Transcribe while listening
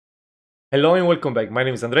Hello and welcome back. My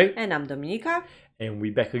name is Andrei, And I'm Dominika. and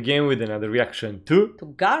we're back again with another reaction to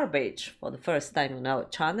Garbage for the first time on our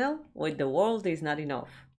channel with The World Is Not Enough.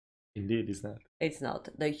 Indeed, it's not. It's not.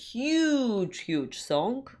 The huge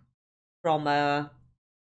song from a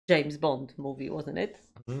James Bond movie, wasn't it?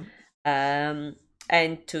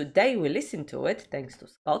 And today we listen to it, thanks to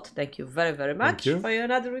Scott. Thank you very much for your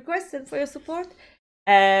another request and for your support.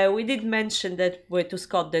 We did mention that to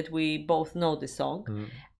Scott that we both know the song.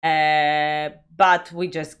 But we're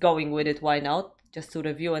just going with it. Why not? Just to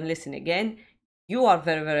review and listen again. You are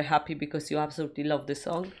very happy because you absolutely love the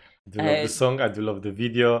song. I do love the song. I do love the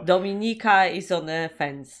video. Dominika is on the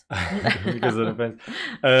fence. Because of the fence.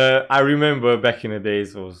 I remember back in the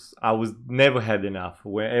days I was never had enough.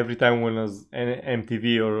 Where every time when I was on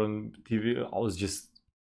MTV or on TV, I was just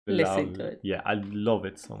listening to it. Yeah, I love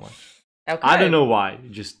it so much. Okay. I don't know why.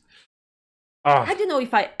 Just I don't know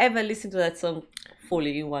if I ever listened to that song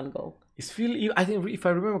fully in one go. I think if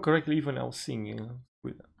I remember correctly, even I was singing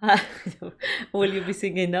with Will you be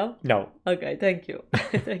singing now? No. Okay, thank you.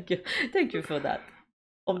 Thank you for that.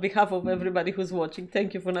 On behalf of everybody who's watching,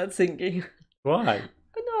 thank you for not singing. Why?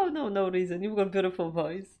 No reason. You've got a beautiful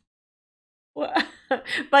voice. Well,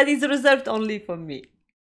 but it's reserved only for me.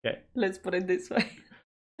 Okay. Let's put it this way.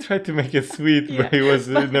 Try to make it sweet, yeah, but it was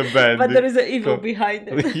in a band. But there is an evil behind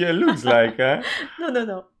it. Yeah, looks like, huh?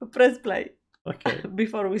 No. Press play. Okay.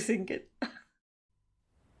 Before we sing it.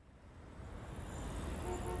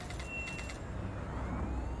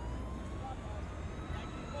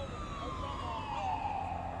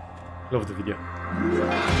 Love the video.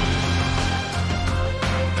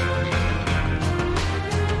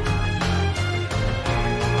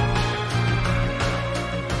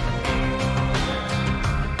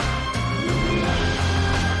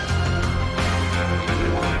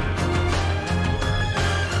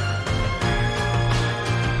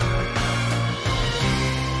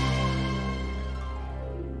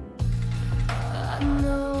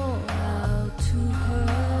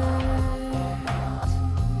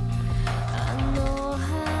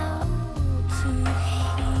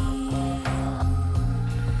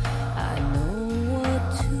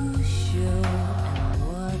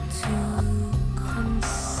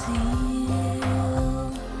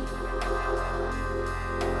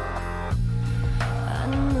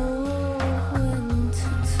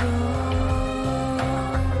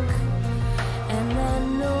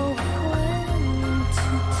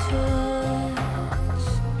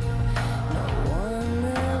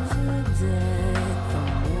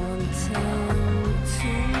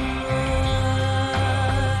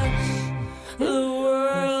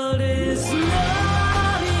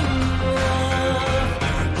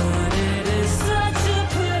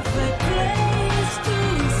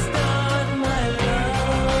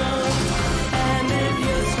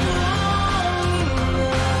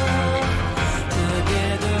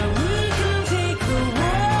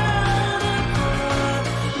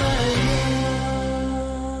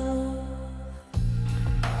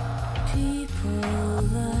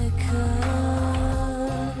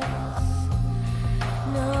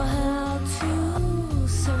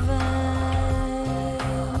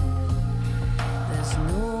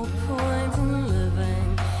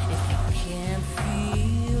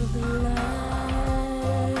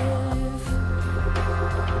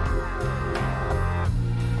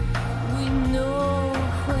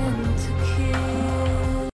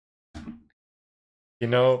 You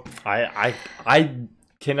know, I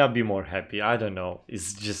cannot be more happy. I don't know.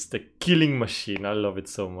 It's just a killing machine. I love it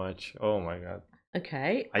so much. Oh my god.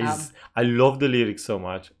 Okay. I love the lyrics so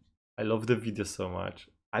much. I love the video so much.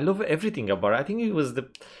 I love everything about it. I think it was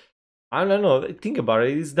I don't know. Think about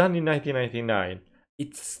it. It's done in 1999.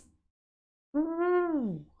 It's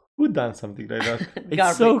who done something like that?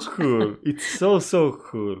 It's so cool. It's so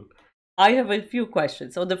cool. I have a few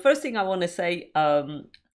questions. So the first thing I want to say,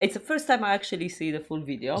 it's the first time I actually see the full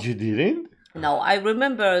video. You didn't? No, I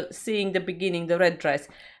remember seeing the beginning, the red dress.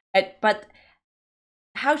 But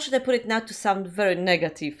how should I put it not to sound very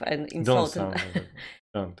negative and insulting?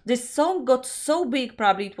 Don't. This song got so big,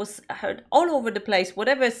 probably it was heard all over the place.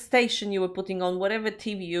 Whatever station you were putting on, whatever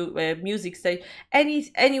TV, music station,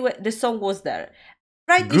 anywhere, the song was there.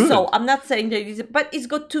 Rightly so. I'm not saying that it is, but it's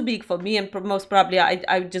got too big for me, and most probably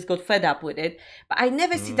I just got fed up with it. But I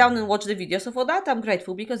never sit down and watch the video, so for that I'm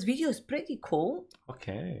grateful because video is pretty cool.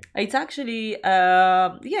 Okay. It's actually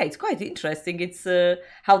yeah, it's quite interesting. It's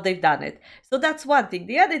how they've done it. So that's one thing.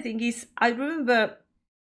 The other thing is I remember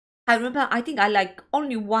I think I like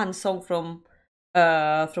only one song from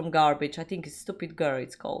Garbage. I think it's Stupid Girl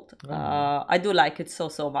it's called. I do like it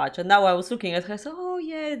so much. And now I was looking at her, so oh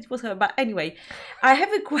yeah, it was her. But anyway, I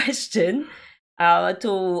have a question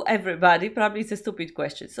to everybody. Probably it's a stupid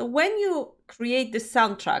question. So when you create the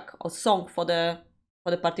soundtrack or song for the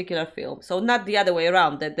particular film, so not the other way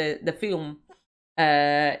around, that the film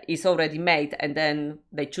is already made and then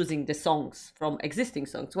they're choosing the songs from existing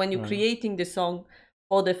songs. When you're creating the song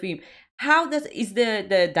for the film, is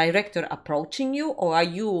the director approaching you, or are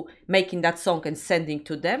you making that song and sending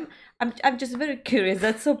to them? I'm just very curious.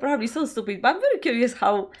 That's probably so stupid, but I'm very curious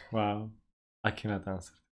how. Wow, I cannot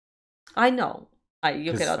answer. I know.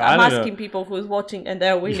 You cannot. I'm asking people who's watching and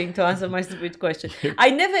they're willing to answer my stupid question.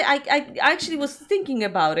 I actually was thinking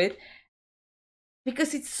about it,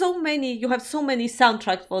 because it's so many. You have so many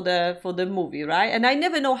soundtracks for the movie, right? And I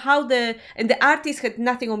never know how the artist had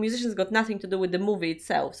nothing, or musicians got nothing to do with the movie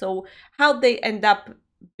itself. So how they end up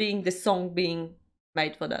being the song being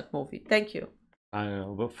made for that movie. Thank you. I don't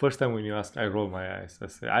know, but first time when you ask, I roll my eyes. I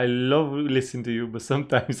say, I love listening to you, but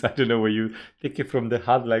sometimes I don't know where you take it from the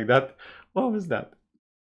heart like that. What was that?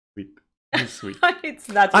 Sweet. It's sweet. It's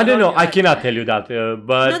not. I don't know. I cannot tell you that.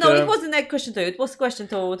 But no, it wasn't a question to you. It was a question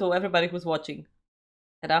to everybody who's watching.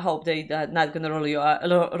 And I hope they're not gonna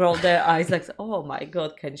roll their eyes like, oh my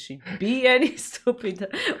god, can she be any stupid?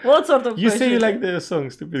 What sort of? You question? Say you like the song,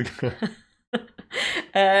 stupid.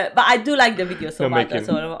 But I do like the video so much.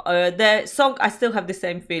 So, the song, I still have the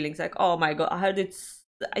same feelings. Like, oh my god, I heard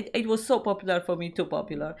it was so popular for me, too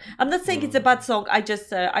popular. I'm not saying it's a bad song. I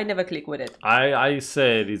just I never click with it. I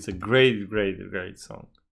said it's a great song.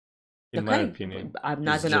 In my opinion, I'm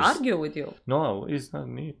not gonna argue with you. No, it's not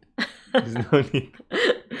need. There's no need.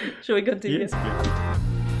 Should we continue? Yes, please.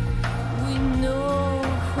 We know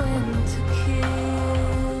when to kiss,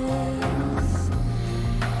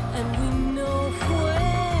 and we know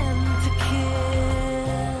when to kill.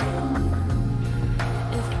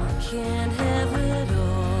 If we can't have it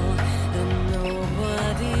all, then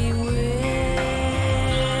nobody will.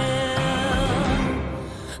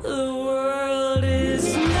 The world is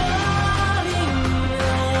not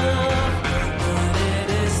enough, but it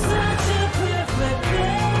is such a perfect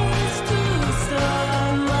place to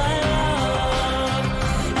start my love.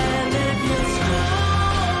 And if you're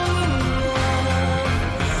strong enough,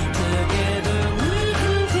 together we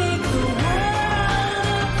can take the world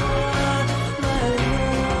apart, my love.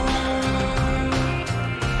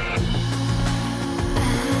 I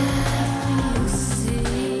feel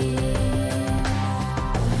sick,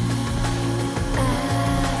 I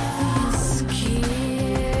feel scared,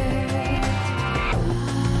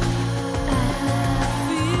 I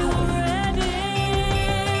feel ready,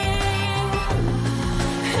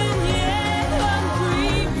 and yet I'm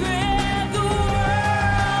prepared. The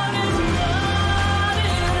world is not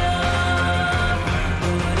enough,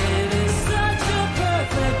 but it is such a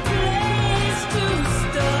perfect place to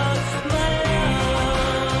start my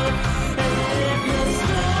love. And if you're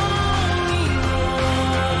strong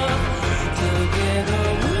enough, together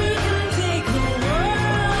we can take the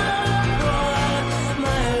world apart,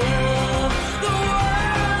 my love. The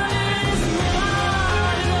world is not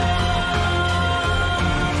enough.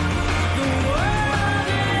 The world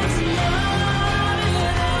is not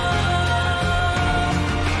enough.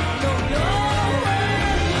 No, nowhere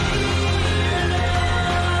near enough.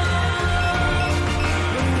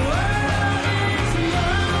 The world is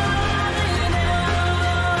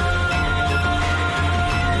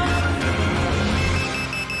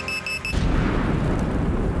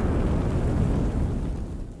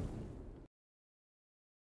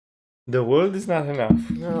The world is not enough.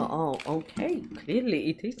 Oh, okay. Clearly,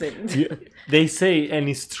 it isn't. They say, and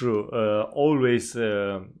it's true. Always,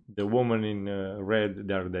 the woman in red,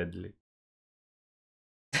 they are deadly.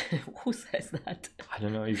 Who says that? I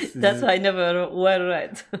don't know. That's why I never wear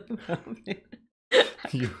red.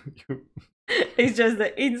 you. It's just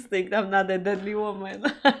the instinct. I'm not a deadly woman.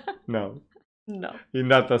 No. No. In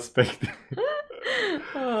that aspect.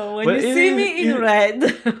 Oh, when But you see me in red,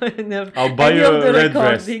 I'll buy you a red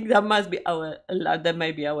dress. That must be that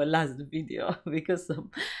may be our last video, because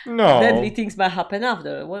some No. deadly things might happen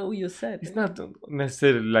after. What you said It's not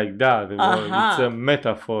necessarily like that. It's a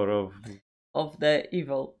metaphor of the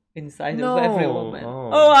evil inside No. of every woman. Oh.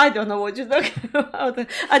 Oh, I don't know what you're talking about.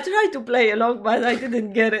 I tried to play along, but I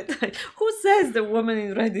didn't get it. Who says the women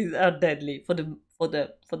in red are deadly for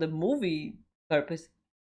the movie purpose?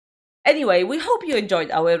 Anyway, we hope you enjoyed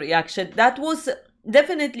our reaction. That was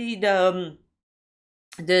definitely the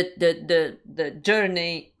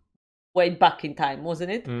journey way back in time, wasn't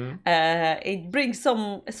it? It brings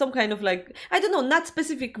some kind of, like, I don't know, not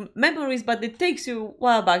specific memories, but it takes you a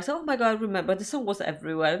while back. So, oh my god, I remember the song was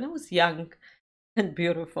everywhere, and I was young. and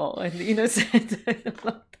beautiful and innocent. I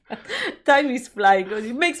love that. Time is flying.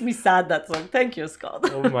 It makes me sad, that song. Thank you, Scott.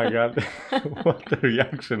 Oh my god. What a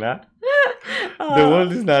reaction, huh? The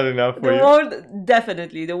world is not enough for The you. world,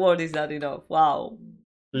 definitely, the world is not enough. Wow.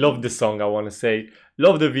 Love the song, I want to say.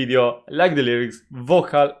 Love the video, like the lyrics,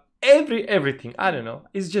 vocal, everything. I don't know.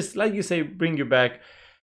 It's just like you say, bring you back.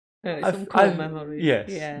 Some cool memories. Yes,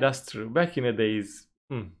 Yeah. that's true. Back in the days,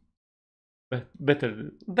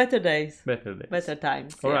 better Better days. days. Better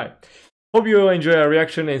times. All yeah. right. Hope you enjoy our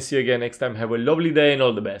reaction and see you again next time. Have a lovely day and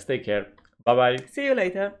all the best. Take care. Bye bye. See you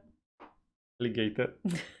later. Alligator.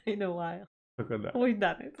 In a while. Look at that. We've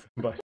done it. Bye.